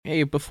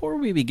Hey, before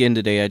we begin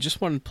today, I just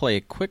want to play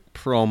a quick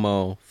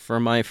promo for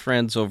my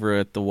friends over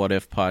at the What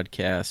If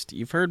podcast.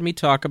 You've heard me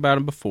talk about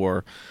them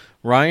before.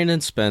 Ryan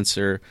and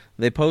Spencer,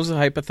 they pose a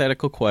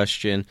hypothetical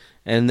question,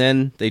 and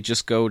then they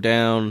just go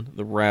down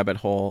the rabbit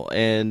hole,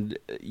 and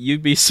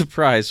you'd be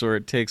surprised where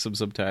it takes them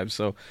sometimes.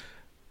 So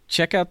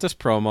check out this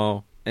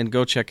promo, and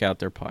go check out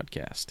their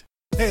podcast.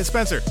 Hey, it's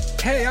Spencer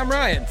Hey, I'm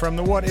Ryan. from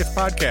the What If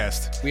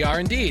podcast. We are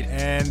indeed.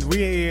 And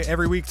we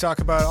every week talk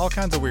about all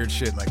kinds of weird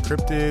shit like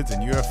cryptids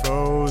and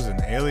UFOs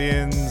and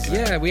aliens.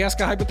 Yeah, we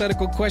ask a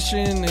hypothetical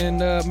question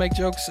and make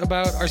jokes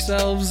about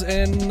ourselves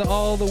and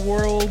all the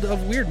world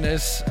of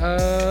weirdness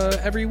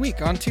every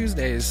week on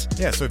Tuesdays.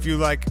 Yeah, so if you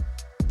like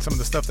some of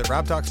the stuff that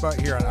Rob talks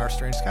about here on Our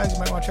Strange Skies, you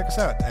might want to check us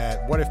out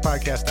at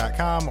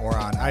whatifpodcast.com or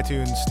on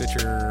iTunes,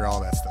 Stitcher, all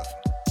that stuff.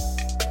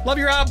 Love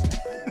you, Rob.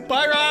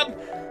 Bye, Rob.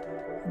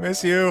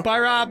 Miss you. Bye,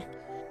 Rob.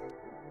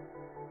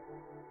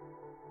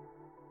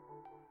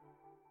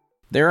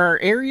 There are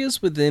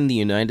areas within the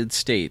United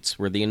States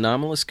where the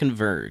anomalous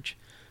converge,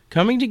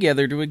 coming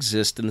together to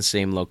exist in the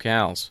same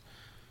locales.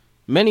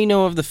 Many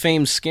know of the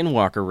famed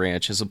Skinwalker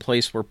Ranch as a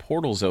place where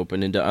portals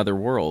open into other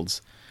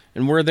worlds,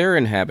 and where their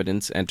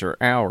inhabitants enter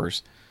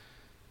ours.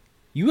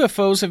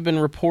 UFOs have been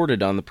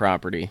reported on the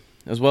property,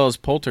 as well as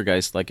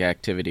poltergeist-like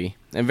activity,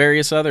 and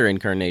various other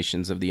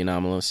incarnations of the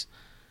anomalous.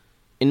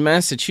 In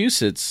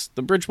Massachusetts,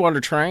 the Bridgewater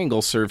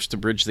Triangle serves to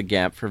bridge the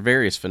gap for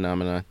various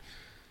phenomena.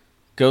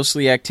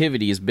 Ghostly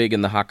activity is big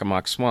in the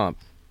Hockomock Swamp,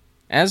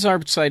 as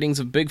are sightings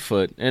of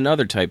Bigfoot and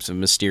other types of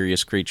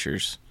mysterious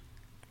creatures,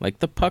 like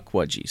the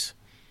Puckwudgies.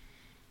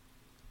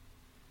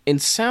 In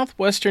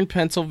southwestern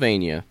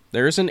Pennsylvania,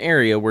 there is an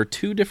area where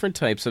two different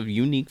types of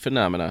unique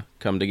phenomena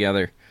come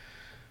together,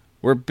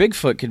 where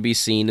Bigfoot can be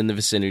seen in the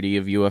vicinity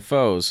of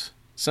UFOs,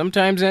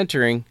 sometimes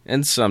entering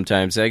and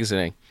sometimes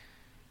exiting.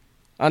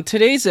 On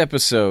today's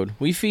episode,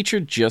 we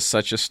featured just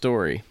such a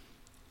story.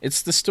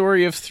 It's the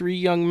story of three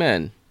young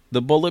men, the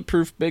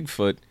Bulletproof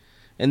Bigfoot,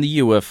 and the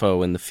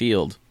UFO in the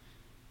field.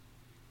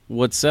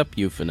 What's up,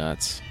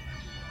 UFOnuts?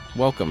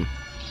 Welcome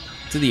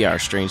to the Our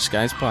Strange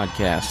Skies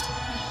podcast.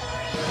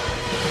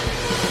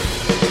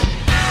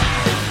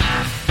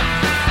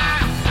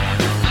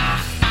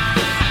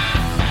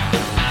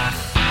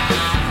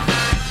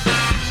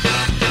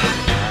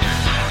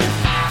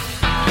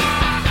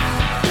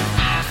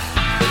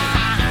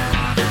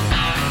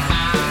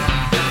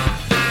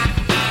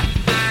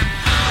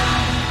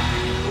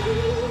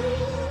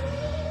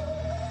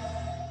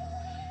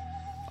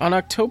 On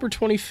October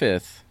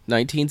 25th,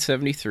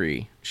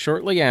 1973,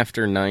 shortly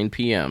after 9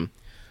 p.m.,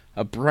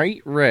 a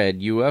bright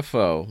red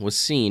UFO was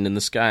seen in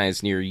the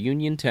skies near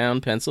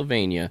Uniontown,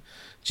 Pennsylvania,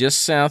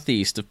 just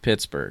southeast of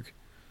Pittsburgh.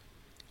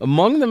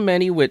 Among the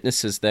many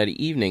witnesses that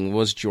evening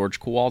was George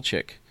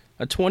Kowalczyk,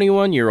 a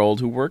 21-year-old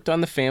who worked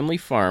on the family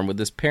farm with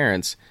his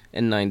parents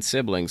and 9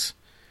 siblings,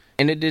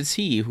 and it is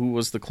he who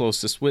was the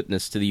closest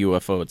witness to the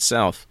UFO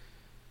itself.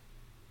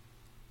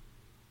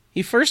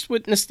 He first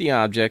witnessed the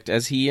object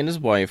as he and his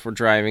wife were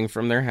driving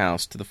from their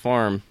house to the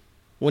farm.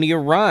 When he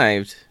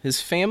arrived, his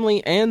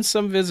family and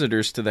some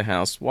visitors to the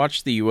house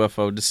watched the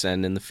UFO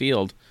descend in the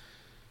field.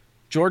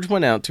 George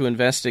went out to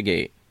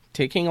investigate,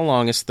 taking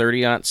along his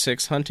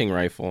 .30-06 hunting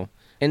rifle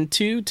and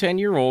 2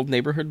 10-year-old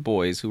neighborhood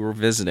boys who were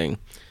visiting.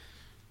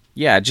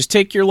 Yeah, just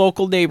take your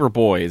local neighbor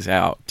boys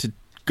out to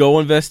go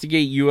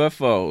investigate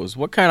UFOs.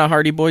 What kind of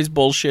Hardy Boys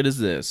bullshit is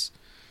this?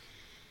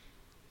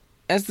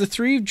 As the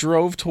three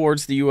drove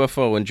towards the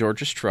UFO in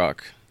George's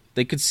truck,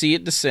 they could see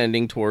it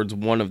descending towards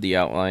one of the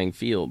outlying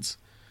fields.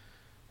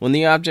 When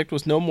the object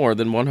was no more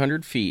than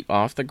 100 feet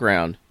off the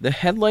ground, the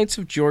headlights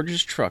of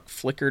George's truck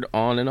flickered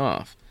on and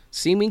off,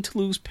 seeming to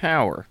lose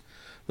power,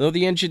 though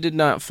the engine did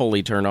not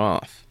fully turn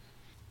off.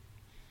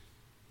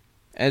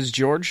 As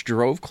George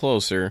drove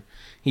closer,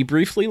 he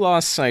briefly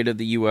lost sight of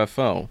the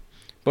UFO,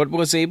 but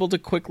was able to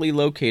quickly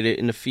locate it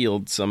in a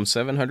field some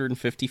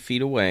 750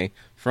 feet away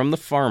from the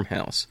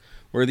farmhouse,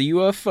 where the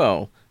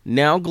UFO,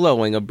 now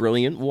glowing a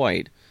brilliant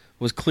white,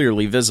 was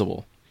clearly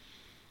visible.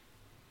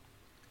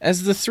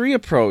 As the three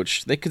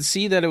approached, they could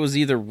see that it was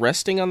either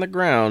resting on the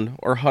ground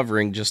or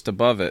hovering just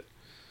above it.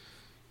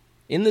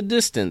 In the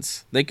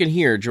distance, they could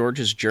hear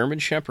George's German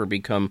Shepherd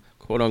become,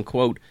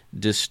 quote-unquote,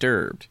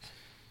 disturbed.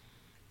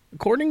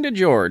 According to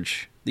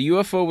George, the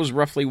UFO was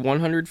roughly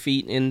 100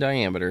 feet in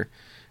diameter,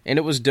 and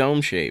it was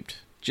dome-shaped,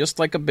 just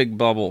like a big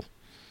bubble.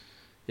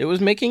 It was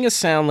making a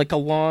sound like a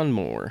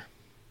lawnmower.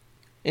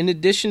 In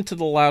addition to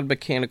the loud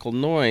mechanical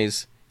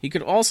noise, he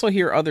could also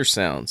hear other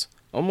sounds,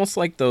 almost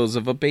like those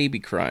of a baby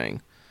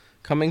crying,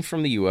 coming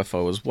from the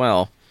UFO as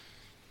well.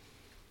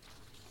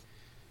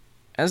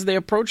 As they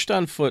approached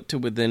on foot to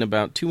within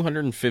about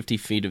 250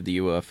 feet of the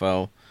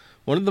UFO,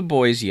 one of the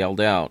boys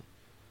yelled out.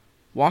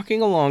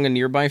 Walking along a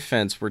nearby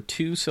fence were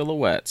 2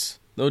 silhouettes,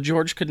 though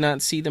George could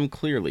not see them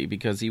clearly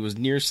because he was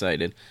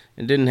nearsighted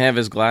and didn't have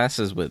his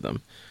glasses with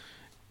him.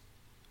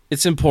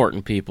 It's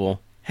important,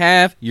 people.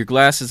 Have your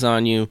glasses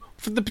on you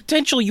for the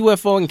potential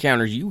UFO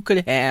encounters you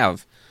could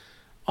have.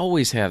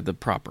 Always have the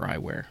proper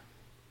eyewear.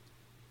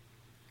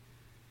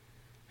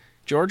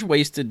 George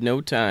wasted no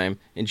time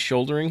in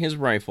shouldering his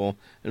rifle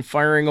and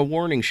firing a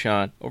warning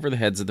shot over the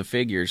heads of the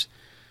figures.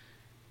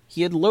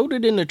 He had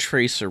loaded in a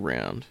tracer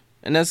round,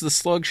 and as the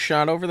slug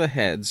shot over the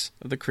heads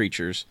of the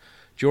creatures,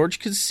 George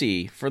could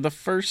see, for the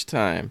first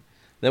time,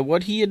 that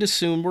what he had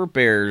assumed were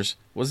bears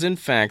was in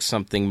fact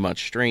something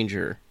much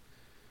stranger.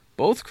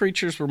 Both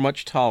creatures were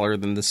much taller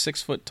than the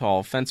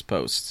 6-foot-tall fence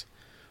posts,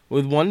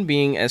 with one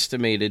being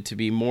estimated to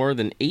be more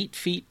than 8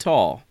 feet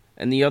tall,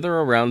 and the other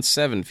around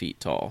 7 feet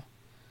tall.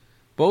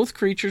 Both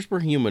creatures were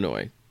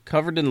humanoid,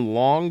 covered in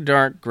long,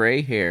 dark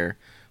gray hair,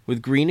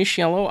 with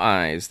greenish-yellow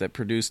eyes that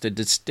produced a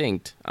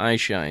distinct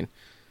eyeshine.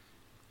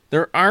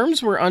 Their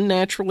arms were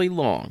unnaturally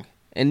long,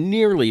 and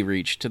nearly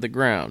reached to the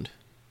ground.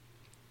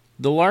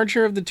 The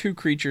larger of the two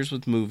creatures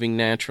was moving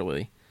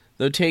naturally,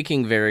 though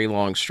taking very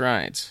long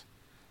strides.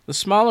 The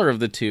smaller of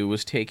the two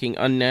was taking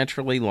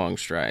unnaturally long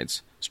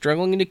strides,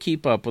 struggling to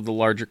keep up with the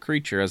larger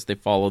creature as they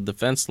followed the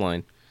fence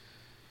line.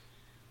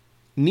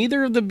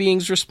 Neither of the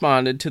beings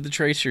responded to the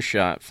tracer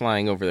shot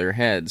flying over their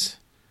heads.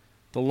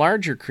 The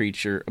larger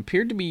creature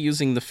appeared to be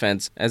using the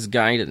fence as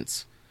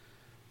guidance,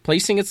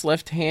 placing its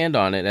left hand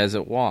on it as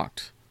it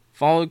walked,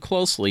 followed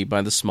closely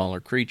by the smaller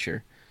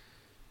creature.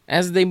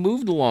 As they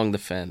moved along the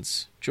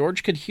fence,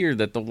 George could hear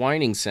that the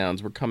whining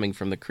sounds were coming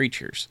from the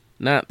creatures,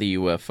 not the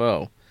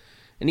UFO,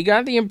 and he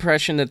got the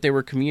impression that they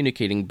were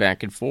communicating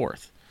back and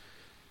forth.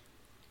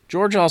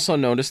 George also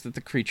noticed that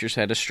the creatures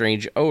had a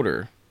strange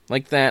odor,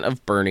 like that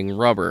of burning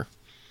rubber.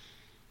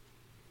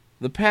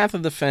 The path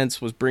of the fence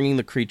was bringing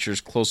the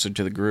creatures closer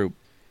to the group.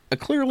 A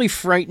clearly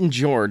frightened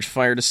George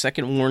fired a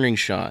second warning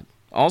shot,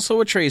 also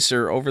a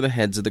tracer over the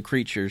heads of the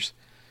creatures.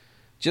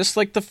 Just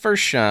like the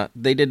first shot,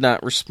 they did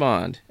not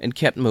respond, and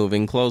kept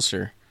moving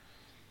closer.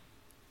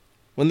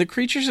 When the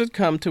creatures had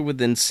come to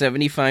within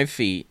 75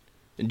 feet,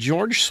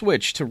 George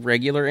switched to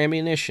regular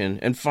ammunition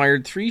and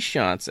fired 3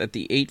 shots at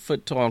the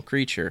 8-foot-tall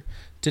creature,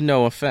 to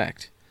no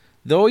effect,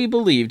 though he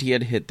believed he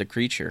had hit the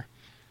creature.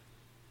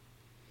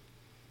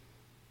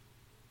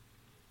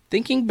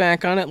 Thinking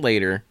back on it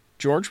later,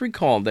 George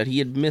recalled that he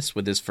had missed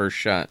with his first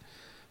shot,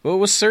 but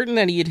was certain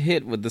that he had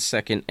hit with the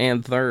second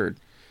and third.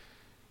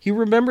 He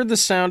remembered the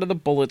sound of the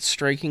bullets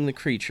striking the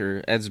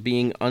creature as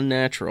being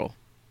unnatural,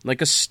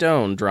 like a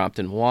stone dropped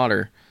in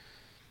water.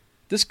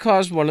 This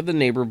caused one of the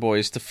neighbor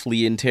boys to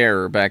flee in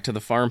terror back to the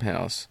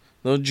farmhouse,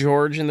 though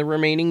George and the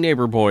remaining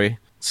neighbor boy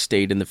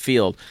stayed in the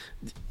field.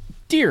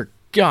 Dear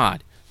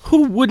God,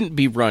 who wouldn't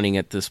be running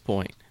at this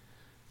point?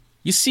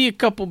 You see a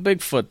couple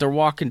Bigfoot, they're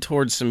walking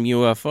towards some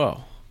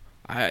UFO.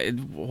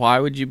 Why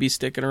would you be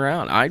sticking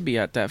around? I'd be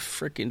at that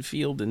frickin'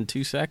 field in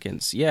 2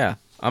 seconds. Yeah,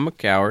 I'm a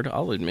coward,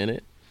 I'll admit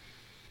it.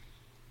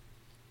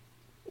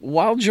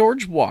 While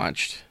George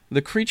watched,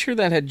 the creature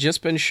that had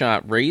just been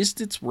shot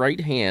raised its right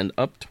hand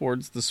up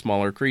towards the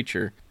smaller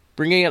creature,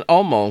 bringing it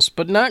almost,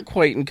 but not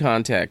quite in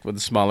contact with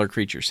the smaller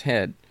creature's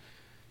head.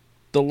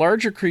 The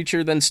larger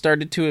creature then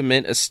started to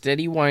emit a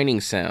steady whining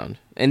sound,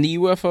 and the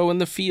UFO in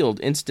the field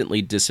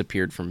instantly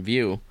disappeared from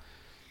view.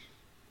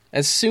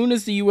 As soon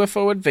as the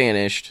UFO had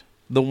vanished,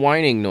 the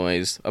whining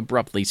noise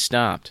abruptly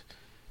stopped.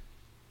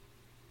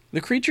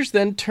 The creatures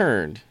then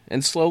turned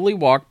and slowly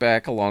walked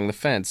back along the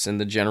fence in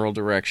the general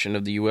direction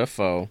of the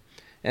UFO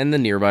and the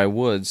nearby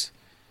woods.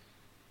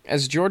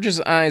 As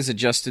George's eyes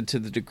adjusted to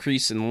the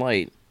decrease in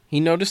light, he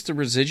noticed the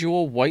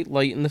residual white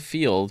light in the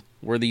field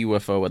where the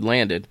UFO had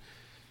landed.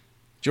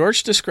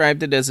 George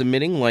described it as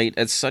emitting light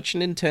at such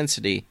an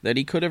intensity that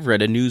he could have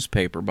read a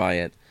newspaper by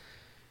it.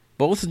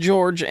 Both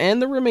George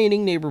and the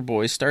remaining neighbor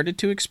boys started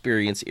to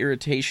experience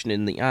irritation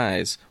in the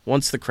eyes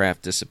once the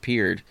craft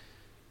disappeared.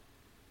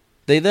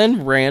 They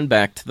then ran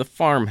back to the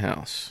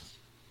farmhouse.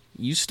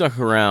 You stuck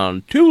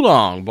around too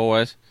long,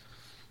 boys.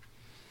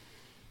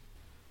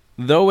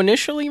 Though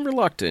initially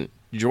reluctant,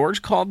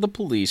 George called the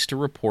police to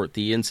report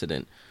the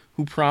incident,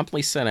 who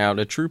promptly sent out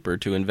a trooper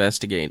to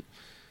investigate.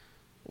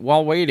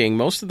 While waiting,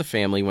 most of the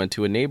family went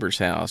to a neighbor's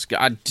house.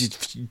 God,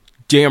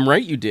 damn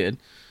right you did.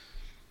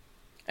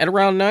 At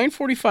around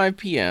 9:45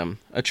 p.m.,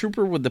 a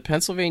trooper with the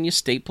Pennsylvania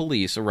State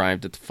Police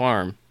arrived at the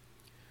farm.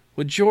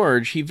 With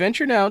George, he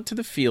ventured out to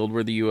the field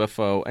where the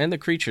UFO and the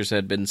creatures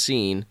had been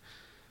seen.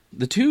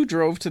 The two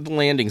drove to the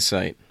landing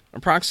site,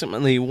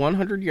 approximately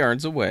 100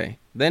 yards away,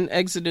 then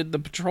exited the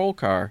patrol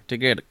car to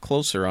get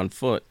closer on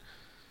foot.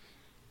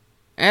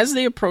 As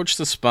they approached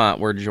the spot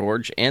where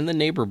George and the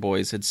neighbor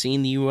boys had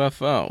seen the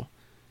UFO,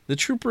 the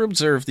trooper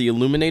observed the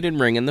illuminated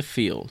ring in the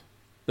field,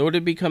 though it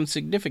had become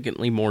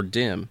significantly more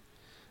dim.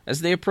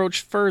 As they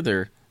approached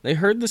further, they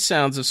heard the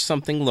sounds of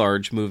something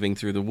large moving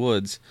through the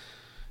woods,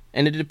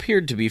 and it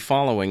appeared to be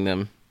following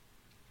them.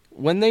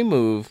 When they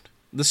moved,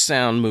 the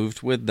sound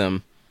moved with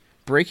them,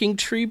 breaking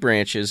tree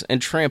branches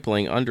and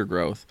trampling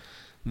undergrowth,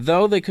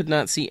 though they could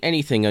not see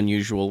anything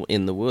unusual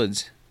in the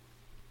woods.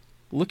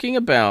 Looking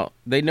about,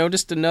 they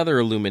noticed another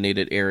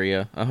illuminated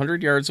area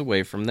 100 yards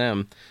away from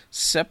them,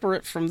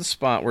 separate from the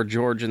spot where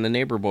George and the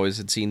neighbor boys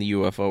had seen the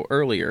UFO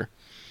earlier,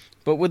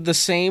 but with the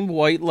same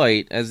white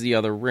light as the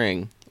other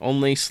ring,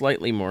 only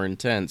slightly more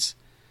intense.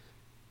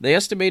 They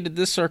estimated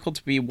this circle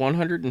to be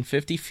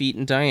 150 feet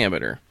in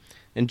diameter,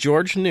 and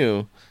George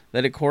knew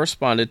that it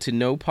corresponded to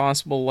no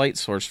possible light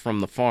source from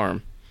the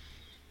farm.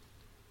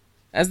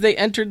 As they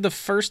entered the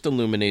first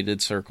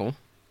illuminated circle,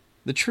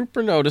 the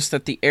trooper noticed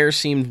that the air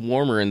seemed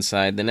warmer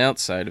inside than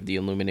outside of the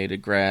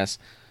illuminated grass,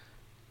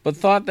 but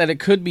thought that it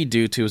could be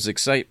due to his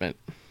excitement.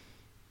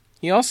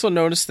 He also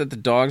noticed that the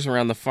dogs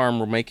around the farm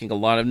were making a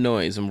lot of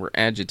noise and were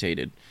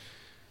agitated.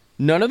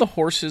 None of the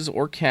horses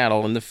or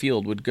cattle in the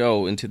field would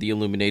go into the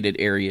illuminated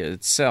area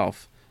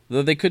itself,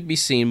 though they could be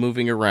seen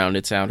moving around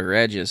its outer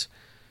edges.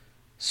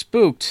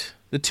 Spooked,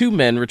 the two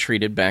men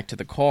retreated back to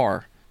the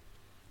car.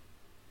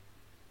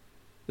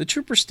 The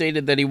trooper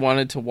stated that he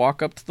wanted to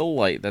walk up to the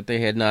light that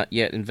they had not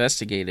yet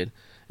investigated,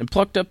 and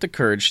plucked up the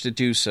courage to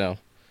do so.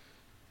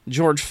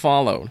 George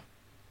followed.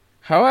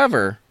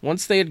 However,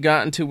 once they had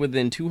gotten to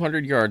within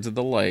 200 yards of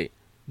the light,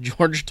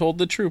 George told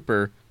the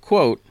trooper,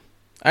 quote,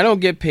 "I don't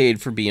get paid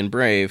for being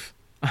brave.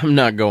 I'm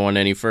not going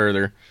any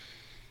further."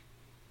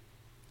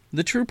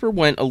 The trooper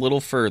went a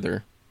little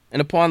further,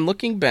 and upon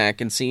looking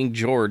back and seeing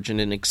George in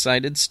an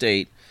excited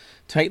state,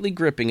 tightly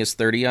gripping his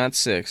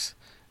 .30-06,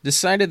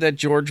 decided that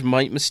George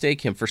might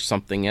mistake him for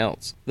something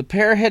else. The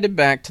pair headed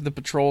back to the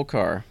patrol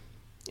car.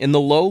 In the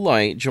low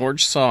light,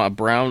 George saw a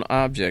brown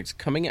object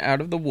coming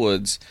out of the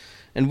woods,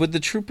 and with the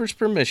trooper's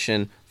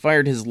permission,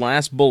 fired his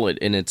last bullet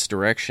in its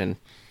direction.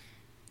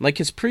 Like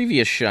his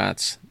previous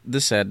shots,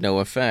 this had no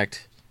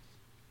effect.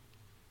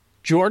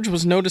 George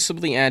was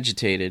noticeably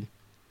agitated.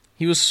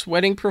 He was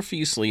sweating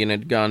profusely and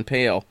had gone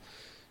pale,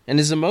 and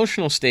his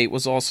emotional state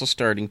was also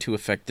starting to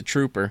affect the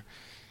trooper.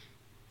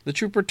 The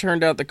trooper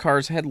turned out the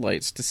car's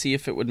headlights to see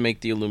if it would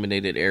make the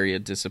illuminated area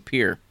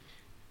disappear.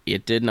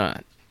 It did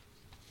not.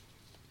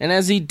 And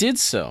as he did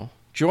so,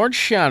 George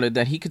shouted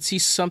that he could see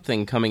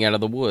something coming out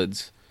of the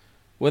woods.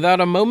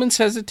 Without a moment's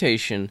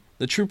hesitation,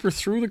 the trooper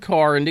threw the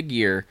car into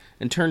gear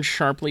and turned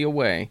sharply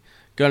away,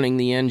 gunning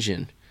the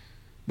engine.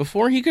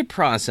 Before he could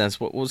process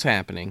what was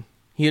happening,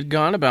 he had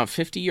gone about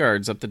 50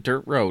 yards up the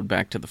dirt road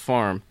back to the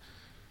farm.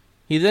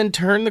 He then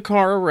turned the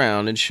car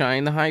around and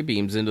shined the high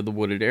beams into the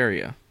wooded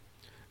area.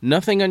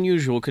 Nothing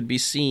unusual could be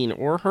seen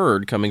or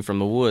heard coming from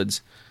the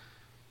woods.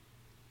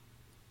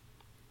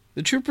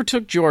 The trooper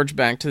took George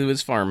back to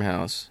his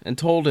farmhouse and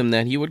told him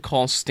that he would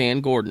call Stan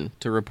Gordon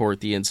to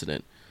report the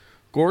incident,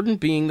 Gordon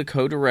being the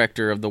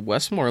co-director of the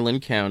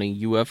Westmoreland County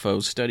UFO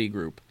Study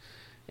Group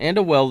and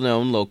a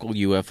well-known local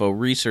UFO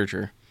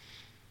researcher.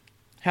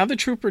 How the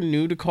trooper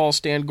knew to call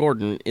Stan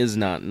Gordon is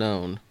not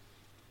known.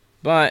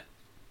 But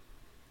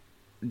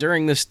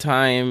during this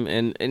time,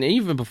 and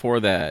even before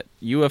that,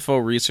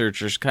 UFO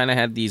researchers kind of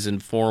had these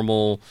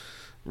informal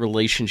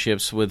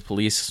relationships with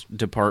police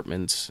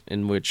departments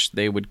in which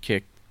they would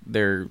kick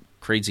their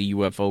crazy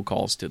UFO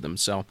calls to them.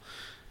 So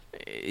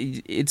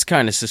it's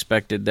kind of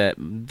suspected that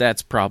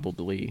that's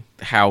probably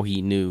how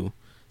he knew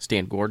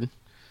Stan Gordon.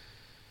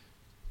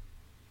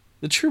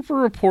 The trooper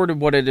reported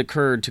what had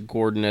occurred to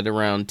Gordon at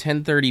around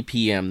 10:30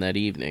 p.m. that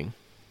evening.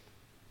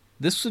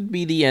 This would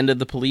be the end of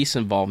the police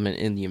involvement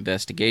in the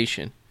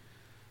investigation.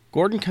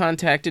 Gordon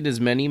contacted as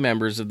many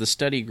members of the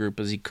study group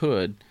as he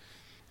could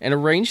and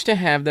arranged to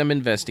have them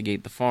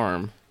investigate the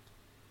farm.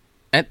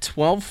 At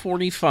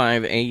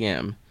 12:45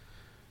 a.m.,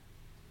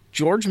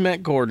 George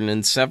met Gordon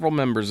and several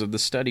members of the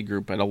study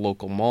group at a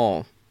local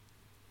mall.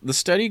 The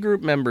study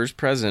group members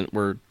present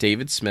were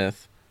David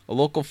Smith, a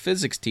local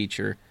physics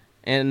teacher,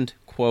 and,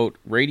 quote,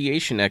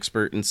 radiation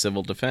expert in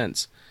civil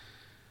defense,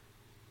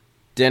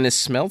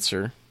 Dennis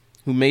Smeltzer,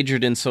 who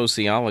majored in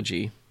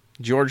sociology,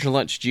 George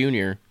Lutz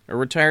Jr., a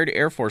retired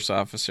Air Force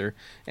officer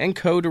and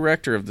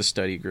co-director of the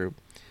study group,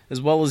 as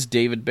well as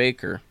David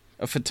Baker,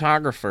 a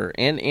photographer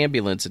and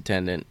ambulance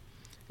attendant,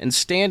 and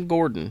Stan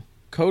Gordon,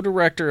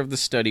 co-director of the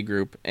study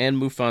group and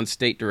MUFON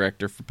state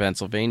director for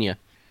Pennsylvania.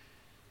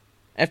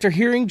 After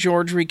hearing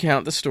George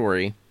recount the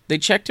story, they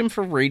checked him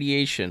for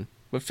radiation,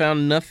 but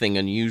found nothing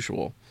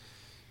unusual.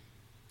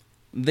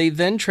 They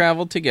then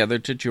traveled together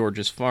to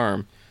George's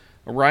farm,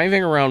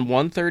 arriving around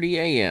 1:30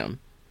 a.m.,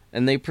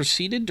 and they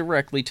proceeded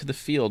directly to the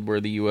field where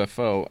the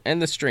UFO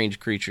and the strange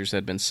creatures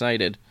had been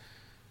sighted.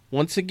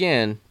 Once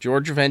again,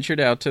 George ventured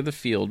out to the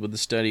field with the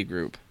study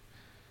group.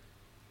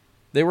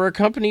 They were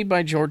accompanied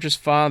by George's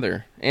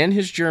father and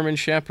his German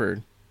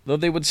shepherd, though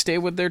they would stay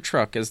with their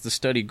truck as the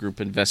study group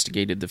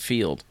investigated the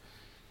field.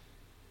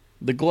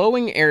 The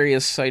glowing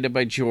areas sighted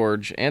by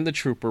George and the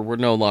trooper were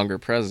no longer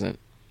present,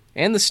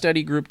 and the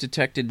study group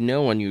detected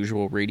no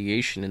unusual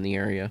radiation in the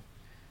area.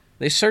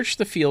 They searched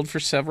the field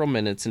for several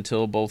minutes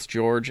until both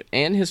George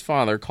and his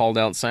father called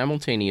out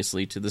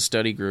simultaneously to the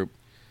study group.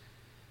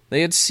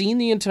 They had seen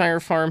the entire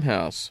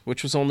farmhouse,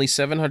 which was only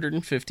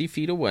 750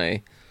 feet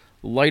away,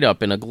 light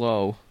up in a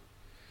glow.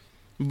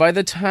 By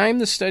the time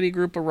the study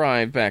group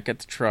arrived back at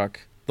the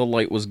truck, the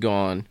light was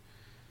gone.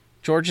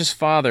 George's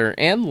father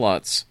and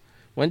Lutz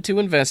went to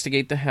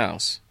investigate the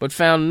house, but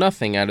found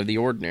nothing out of the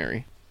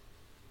ordinary.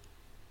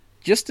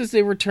 Just as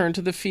they returned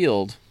to the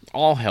field,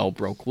 all hell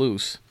broke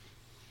loose.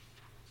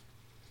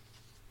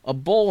 A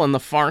bull on the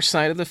far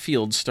side of the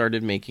field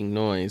started making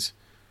noise.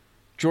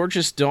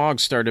 George's dog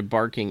started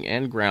barking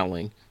and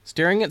growling,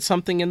 staring at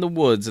something in the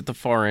woods at the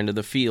far end of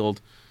the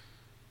field.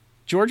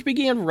 George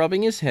began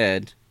rubbing his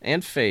head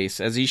and face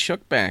as he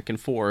shook back and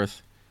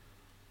forth.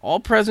 All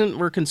present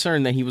were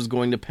concerned that he was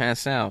going to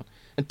pass out,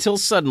 until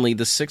suddenly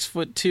the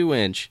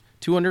 6'2",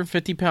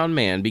 250-pound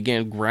man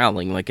began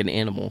growling like an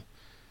animal.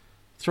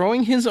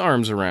 Throwing his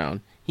arms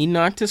around, he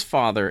knocked his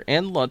father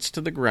and Lutz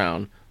to the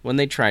ground when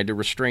they tried to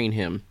restrain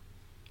him.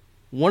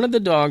 One of the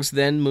dogs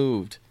then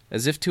moved,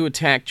 as if to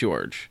attack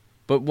George,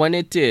 but when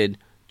it did,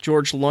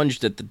 George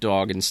lunged at the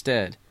dog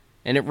instead,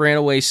 and it ran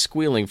away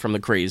squealing from the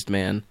crazed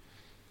man.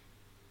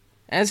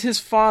 As his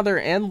father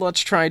and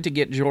Lutz tried to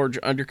get George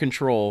under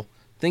control,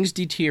 things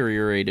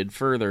deteriorated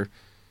further.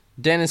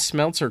 Dennis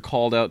Smeltzer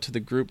called out to the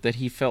group that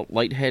he felt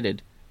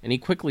lightheaded, and he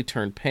quickly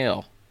turned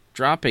pale,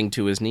 dropping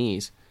to his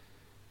knees.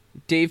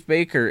 Dave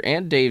Baker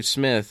and Dave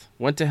Smith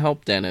went to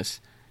help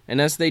Dennis,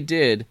 and as they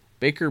did,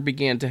 Baker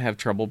began to have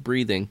trouble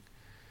breathing.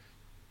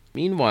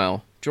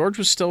 Meanwhile, George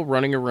was still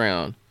running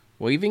around,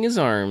 waving his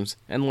arms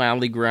and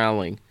loudly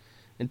growling,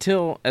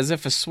 until, as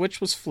if a switch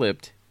was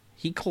flipped,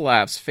 he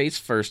collapsed face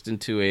first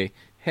into a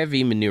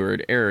heavy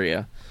manured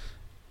area.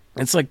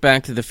 It's like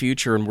Back to the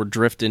Future and we're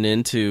drifting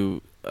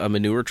into a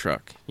manure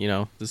truck.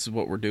 This is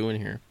what we're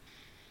doing here.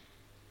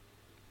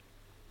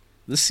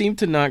 This seemed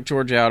to knock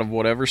George out of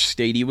whatever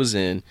state he was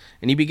in,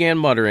 and he began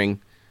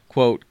muttering,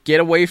 quote, "Get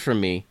away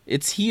from me.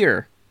 It's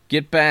here.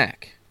 Get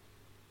back."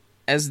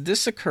 As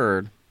this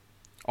occurred,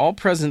 all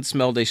present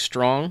smelled a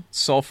strong,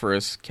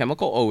 sulfurous,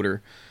 chemical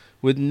odor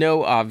with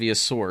no obvious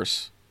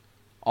source.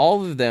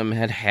 All of them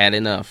had had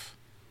enough.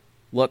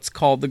 Lutz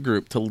called the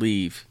group to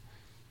leave.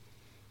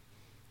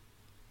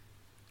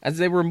 As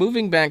they were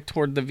moving back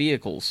toward the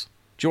vehicles,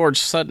 George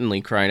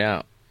suddenly cried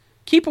out,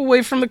 "Keep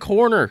away from the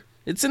corner!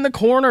 It's in the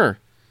corner!"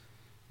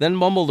 Then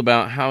mumbled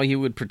about how he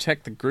would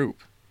protect the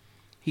group.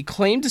 He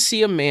claimed to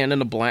see a man in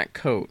a black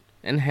coat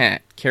and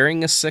hat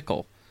carrying a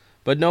sickle,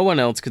 but no one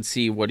else could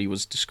see what he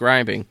was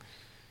describing.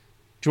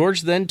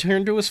 George then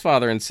turned to his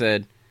father and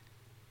said,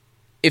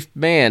 "If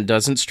man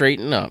doesn't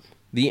straighten up,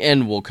 the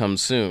end will come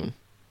soon.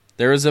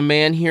 There is a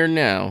man here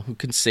now who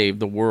can save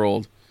the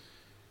world."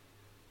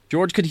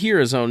 George could hear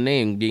his own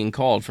name being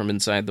called from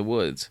inside the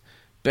woods,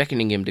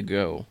 beckoning him to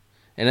go,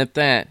 and at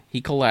that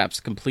he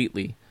collapsed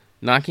completely,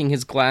 knocking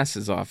his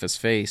glasses off his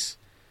face.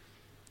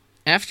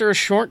 After a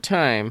short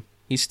time,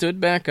 he stood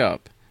back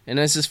up, and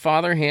as his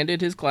father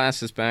handed his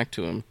glasses back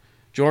to him,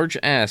 George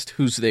asked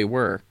whose they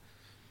were.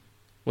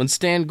 When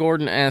Stan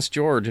Gordon asked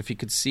George if he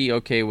could see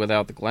okay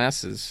without the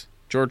glasses,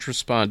 George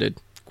responded,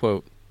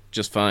 quote,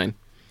 "Just fine."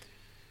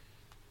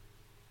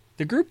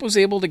 The group was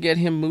able to get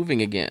him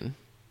moving again,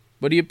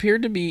 but he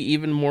appeared to be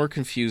even more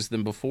confused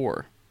than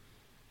before.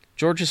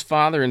 George's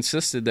father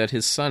insisted that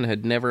his son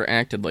had never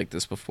acted like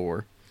this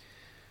before.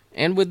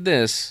 And with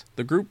this,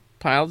 the group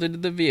piled into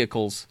the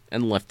vehicles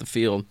and left the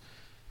field.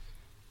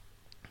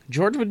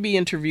 George would be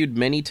interviewed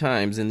many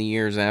times in the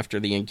years after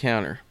the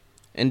encounter,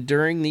 and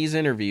during these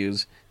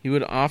interviews, he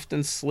would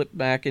often slip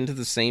back into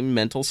the same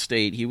mental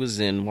state he was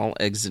in while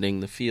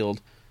exiting the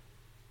field,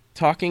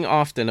 talking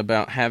often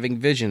about having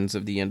visions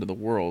of the end of the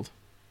world.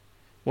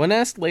 When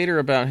asked later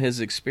about his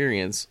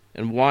experience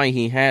and why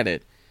he had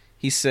it,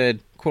 he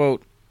said,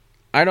 quote,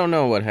 "I don't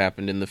know what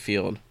happened in the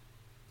field,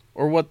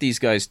 or what these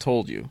guys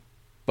told you,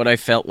 but I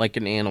felt like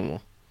an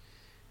animal.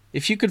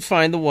 If you could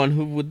find the one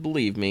who would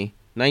believe me,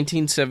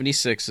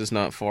 1976 is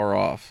not far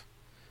off.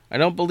 I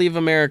don't believe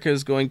America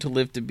is going to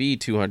live to be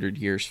 200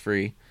 years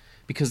free,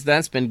 because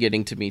that's been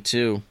getting to me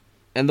too.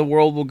 And the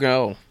world will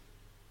go.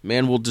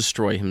 Man will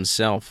destroy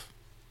himself."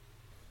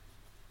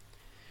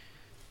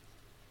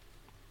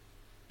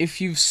 If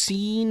you've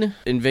seen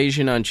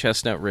Invasion on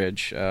Chestnut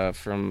Ridge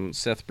from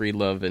Seth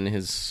Breedlove and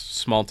his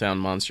Small Town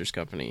Monsters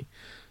Company,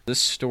 this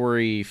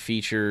story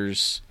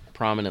features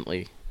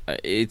prominently.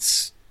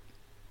 It's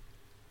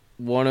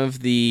one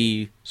of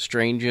the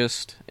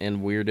strangest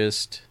and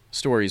weirdest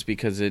stories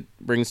because it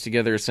brings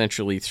together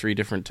essentially three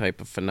different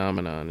type of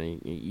phenomenon.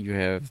 You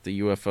have the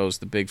UFOs,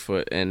 the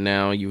Bigfoot, and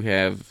now you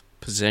have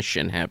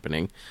possession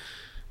happening.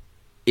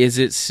 Is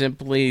it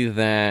simply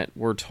that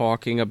we're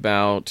talking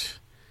about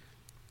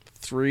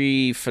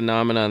three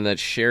phenomena that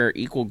share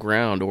equal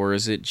ground, or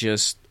is it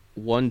just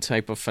one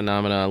type of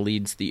phenomena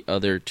leads the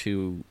other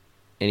to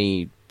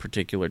any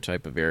particular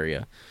type of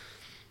area?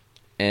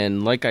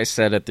 And like I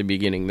said at the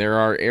beginning, there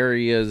are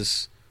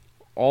areas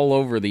all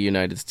over the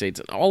United States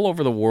and all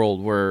over the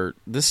world where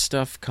this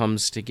stuff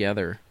comes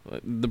together.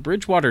 The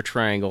Bridgewater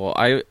Triangle,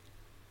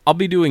 I'll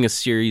be doing a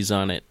series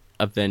on it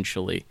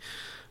eventually.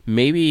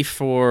 Maybe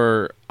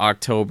for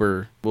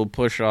October, we'll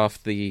push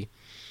off the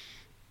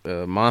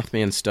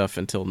Mothman stuff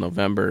until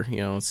November.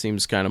 It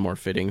seems kind of more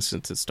fitting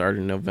since it started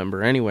in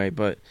November anyway.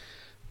 But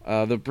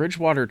the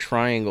Bridgewater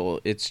Triangle,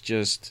 it's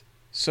just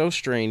so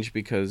strange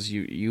because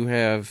you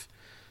have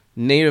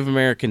Native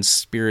American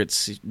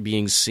spirits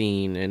being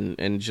seen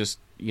and just,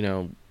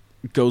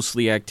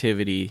 ghostly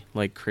activity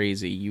like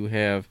crazy. You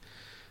have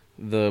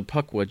the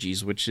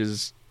Pukwudgies, which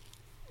is,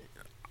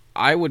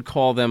 I would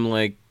call them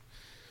like,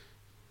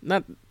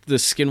 not the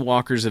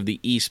skinwalkers of the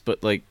East,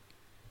 but like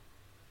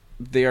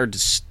they are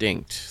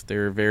distinct.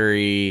 They're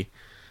very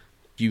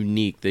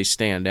unique. They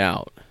stand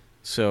out.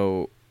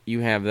 So you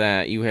have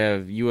that. You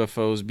have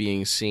UFOs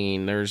being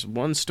seen. There's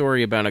one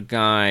story about a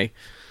guy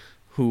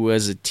who,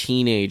 as a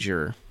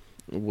teenager,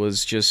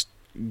 was just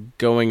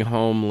going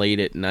home late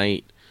at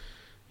night.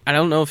 I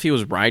don't know if he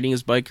was riding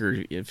his bike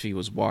or if he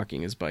was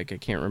walking his bike. I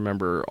can't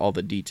remember all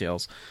the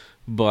details.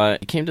 But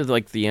he came to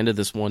like the end of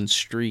this one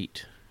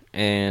street,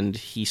 and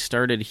he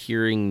started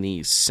hearing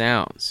these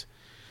sounds.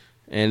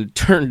 And it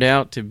turned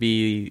out to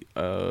be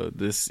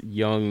this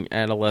young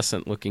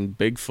adolescent-looking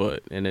Bigfoot,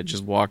 and it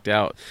just walked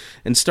out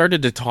and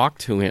started to talk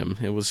to him.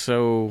 It was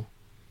so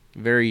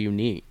very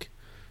unique.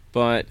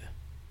 But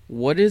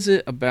what is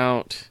it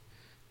about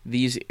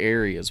these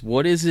areas?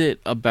 What is it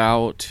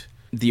about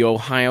the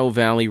Ohio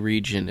Valley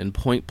region and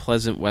Point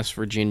Pleasant, West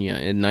Virginia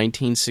in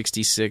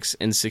 1966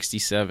 and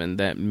 67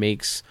 that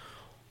makes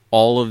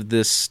all of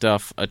this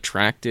stuff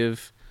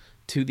attractive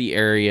to the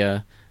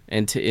area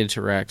and to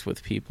interact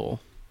with people?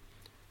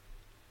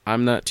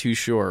 I'm not too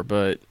sure,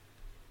 but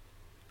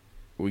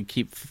we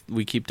keep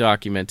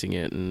documenting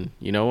it, and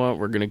you know what?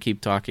 We're going to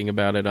keep talking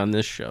about it on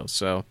this show,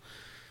 so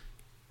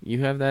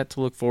you have that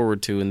to look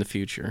forward to in the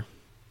future.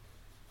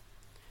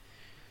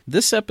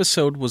 This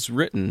episode was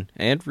written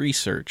and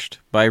researched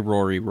by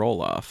Rory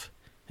Roloff,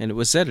 and it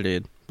was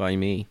edited by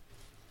me.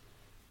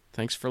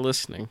 Thanks for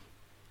listening.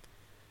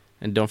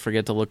 And don't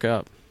forget to look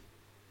up,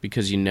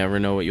 because you never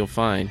know what you'll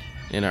find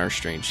in our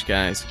strange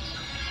skies.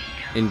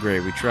 In Gray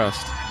we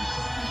trust.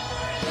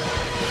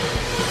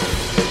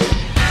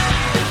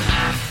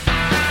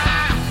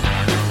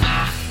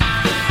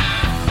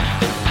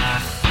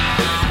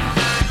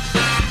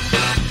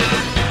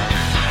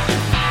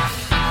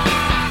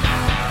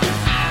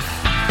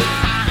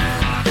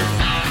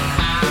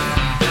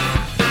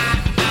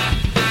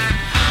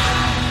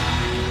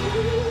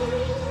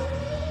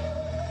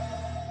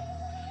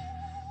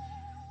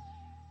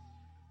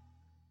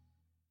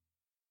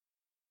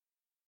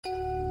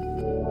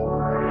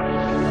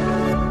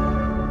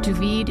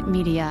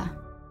 Media.